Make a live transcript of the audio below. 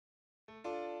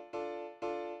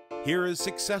Here is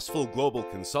successful global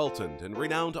consultant and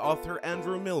renowned author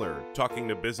Andrew Miller talking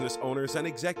to business owners and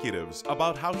executives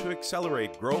about how to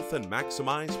accelerate growth and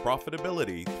maximize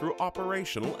profitability through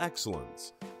operational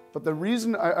excellence. But the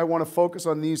reason I want to focus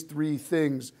on these three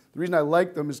things, the reason I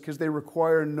like them is because they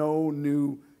require no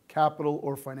new capital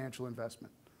or financial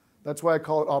investment. That's why I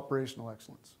call it operational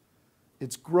excellence.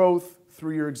 It's growth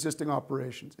through your existing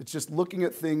operations. It's just looking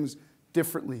at things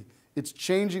differently. It's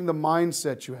changing the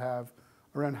mindset you have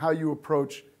around how you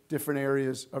approach different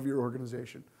areas of your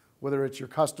organization, whether it's your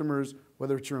customers,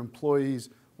 whether it's your employees,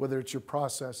 whether it's your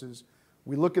processes.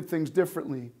 We look at things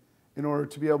differently in order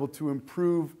to be able to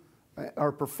improve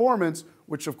our performance,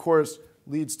 which of course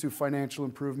leads to financial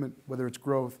improvement, whether it's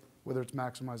growth, whether it's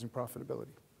maximizing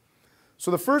profitability.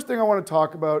 So the first thing I want to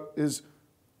talk about is,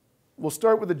 we'll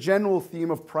start with a general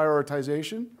theme of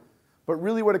prioritization, but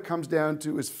really what it comes down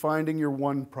to is finding your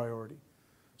one priority.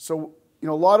 So, a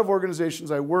lot of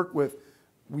organizations I work with,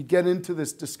 we get into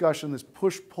this discussion, this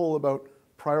push-pull about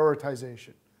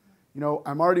prioritization.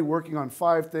 I'm already working on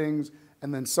 5 things,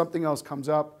 and then something else comes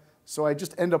up, so I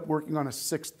just end up working on a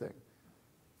 6th thing.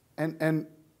 And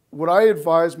what I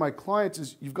advise my clients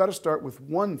is, you've got to start with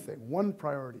one thing, one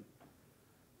priority,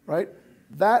 right?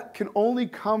 That can only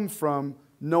come from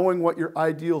knowing what your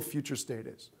ideal future state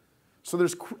is. So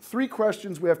there's 3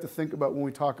 questions we have to think about when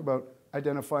we talk about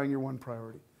identifying your one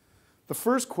priority. The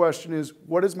first question is,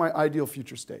 what is my ideal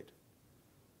future state?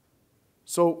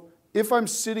 So if I'm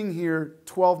sitting here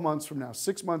 12 months from now,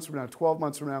 6 months from now, 12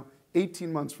 months from now,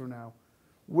 18 months from now,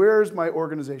 where's my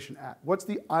organization at? What's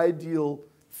the ideal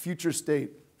future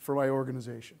state for my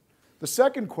organization? The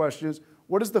second question is,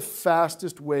 what is the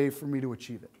fastest way for me to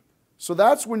achieve it? So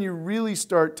that's when you really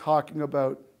start talking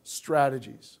about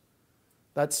strategies.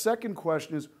 That second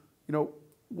question is,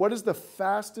 what is the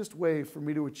fastest way for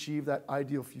me to achieve that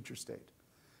ideal future state?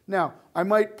 Now, I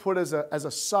might put as a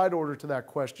side order to that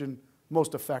question,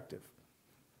 most effective.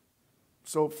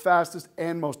 So fastest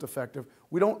and most effective.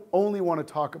 We don't only want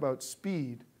to talk about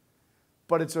speed,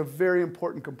 but it's a very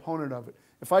important component of it.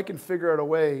 If I can figure out a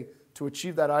way to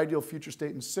achieve that ideal future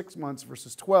state in 6 months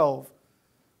versus 12,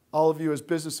 all of you as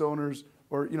business owners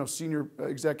or senior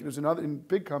executives in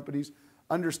big companies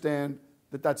understand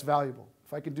that that's valuable.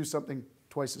 If I can do something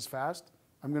twice as fast,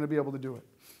 I'm going to be able to do it.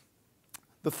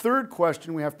 The third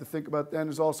question we have to think about then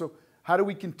is also, how do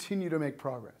we continue to make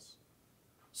progress?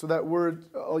 So that word,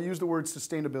 I'll use the word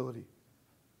sustainability.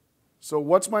 So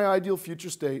what's my ideal future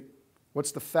state?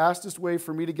 What's the fastest way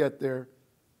for me to get there?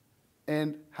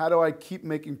 And how do I keep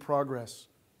making progress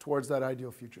towards that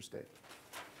ideal future state?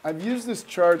 I've used this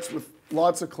charts with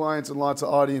lots of clients and lots of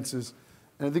audiences,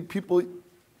 and I think people,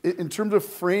 in terms of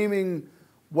framing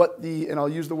and I'll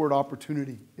use the word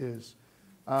opportunity is,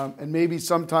 and maybe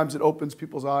sometimes it opens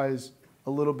people's eyes a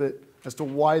little bit as to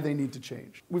why they need to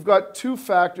change. We've got 2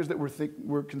 factors that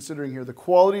we're considering here. The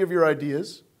quality of your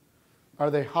ideas,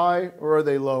 are they high or are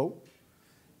they low?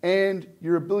 And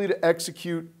your ability to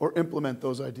execute or implement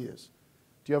those ideas.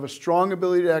 Do you have a strong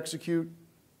ability to execute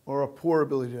or a poor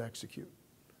ability to execute?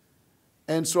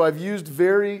 And so I've used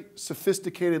very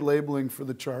sophisticated labeling for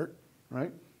the chart,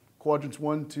 right? Quadrants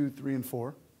 1, 2, 3, and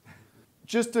 4.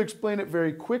 Just to explain it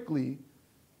very quickly,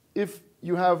 if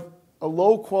you have a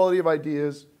low quality of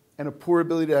ideas and a poor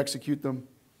ability to execute them,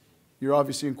 you're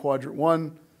obviously in quadrant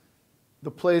 1.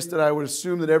 The place that I would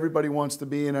assume that everybody wants to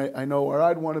be, and I know where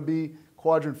I'd want to be,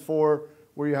 quadrant 4,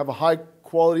 where you have a high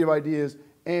quality of ideas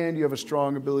and you have a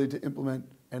strong ability to implement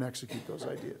and execute those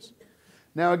ideas.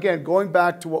 Now again, going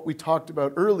back to what we talked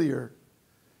about earlier,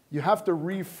 you have to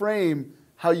reframe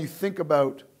how you think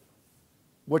about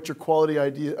what your quality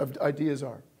of ideas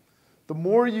are. The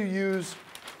more you use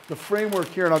the framework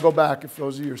here, and I'll go back if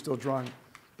those of you are still drawing,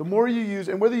 the more you use,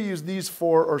 and whether you use these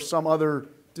 4 or some other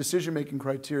decision-making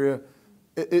criteria,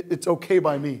 it's okay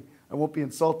by me. I won't be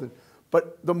insulted.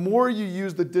 But the more you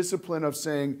use the discipline of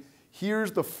saying,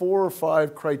 here's the 4 or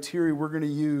 5 criteria we're going to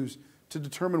use to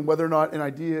determine whether or not an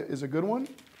idea is a good one,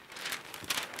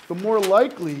 the more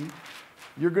likely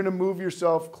you're going to move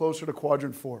yourself closer to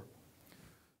quadrant 4.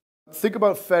 Think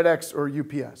about FedEx or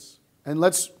UPS. And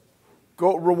let's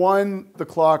go rewind the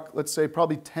clock, let's say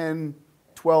probably 10,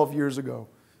 12 years ago,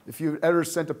 if you ever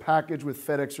sent a package with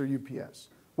FedEx or UPS.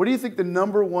 What do you think the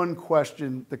number 1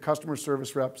 question the customer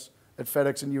service reps at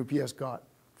FedEx and UPS got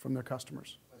from their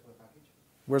customers?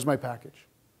 Where's my package?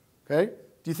 Okay?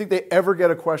 Do you think they ever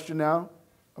get a question now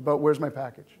about where's my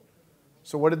package?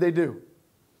 So what did they do?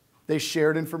 They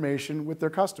shared information with their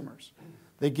customers.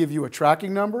 They give you a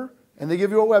tracking number and they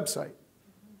give you a website.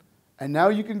 And now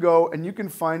you can go and you can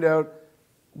find out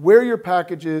where your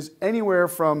package is anywhere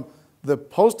from the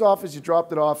post office you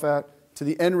dropped it off at to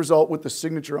the end result with the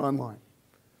signature online.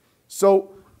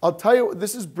 So I'll tell you,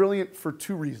 this is brilliant for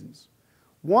two reasons.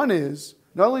 One is,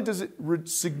 not only does it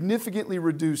significantly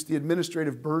reduce the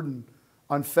administrative burden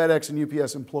on FedEx and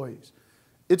UPS employees,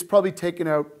 it's probably taken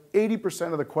out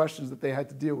 80% of the questions that they had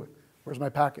to deal with. Where's my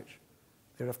package?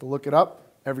 They'd have to look it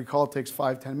up. Every call takes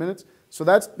 5-10 minutes. So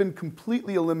that's been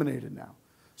completely eliminated now.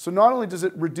 So not only does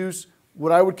it reduce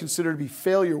what I would consider to be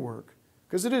failure work,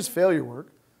 because it is failure work,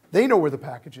 they know where the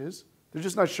package is, they're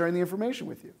just not sharing the information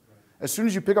with you. As soon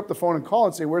as you pick up the phone and call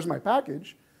and say, where's my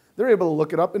package? They're able to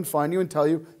look it up and find you and tell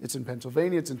you it's in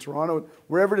Pennsylvania, it's in Toronto,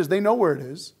 wherever it is. They know where it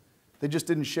is. They just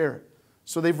didn't share it.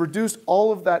 So they've reduced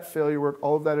all of that failure work,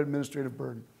 all of that administrative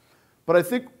burden. But I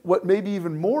think what may be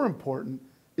even more important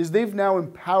is they've now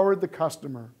empowered the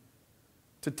customer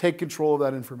to take control of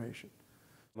that information.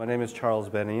 My name is Charles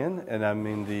Benian, and I'm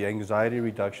in the anxiety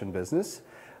reduction business.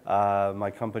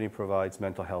 My company provides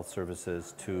mental health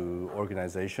services to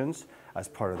organizations as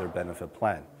part of their benefit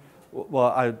plan.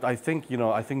 Well, I think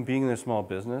being in a small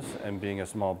business and being a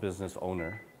small business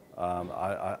owner,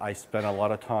 I spend a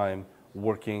lot of time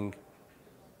working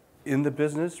in the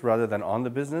business rather than on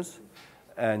the business.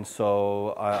 And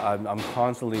so I'm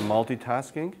constantly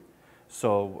multitasking.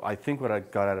 So I think what I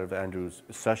got out of Andrew's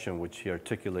session, which he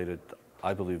articulated,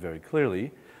 I believe very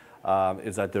clearly,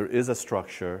 is that there is a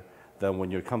structure that when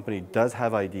your company does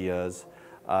have ideas,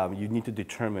 you need to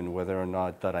determine whether or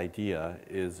not that idea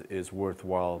is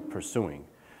worthwhile pursuing.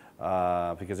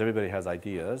 Because everybody has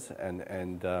ideas,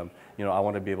 and I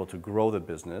want to be able to grow the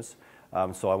business.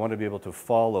 So I want to be able to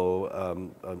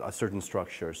follow a certain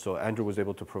structure. So Andrew was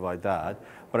able to provide that.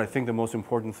 But I think the most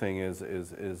important thing is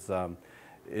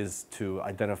to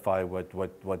identify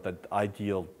what the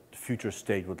ideal future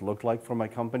state would look like for my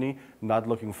company, not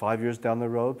looking 5 years down the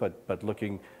road, but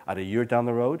looking at a year down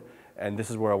the road. And this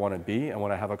is where I want to be. And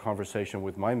when I have a conversation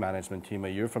with my management team a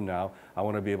year from now, I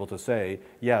want to be able to say,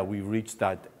 yeah, we reached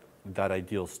that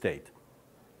ideal state,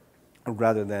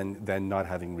 rather than not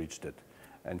having reached it.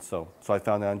 And so I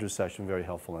found Andrew's session very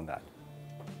helpful in that.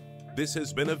 This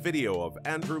has been a video of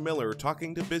Andrew Miller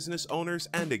talking to business owners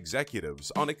and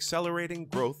executives on accelerating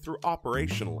growth through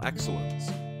operational excellence.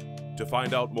 To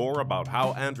find out more about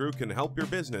how Andrew can help your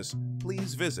business,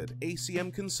 please visit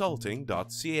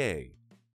acmconsulting.ca.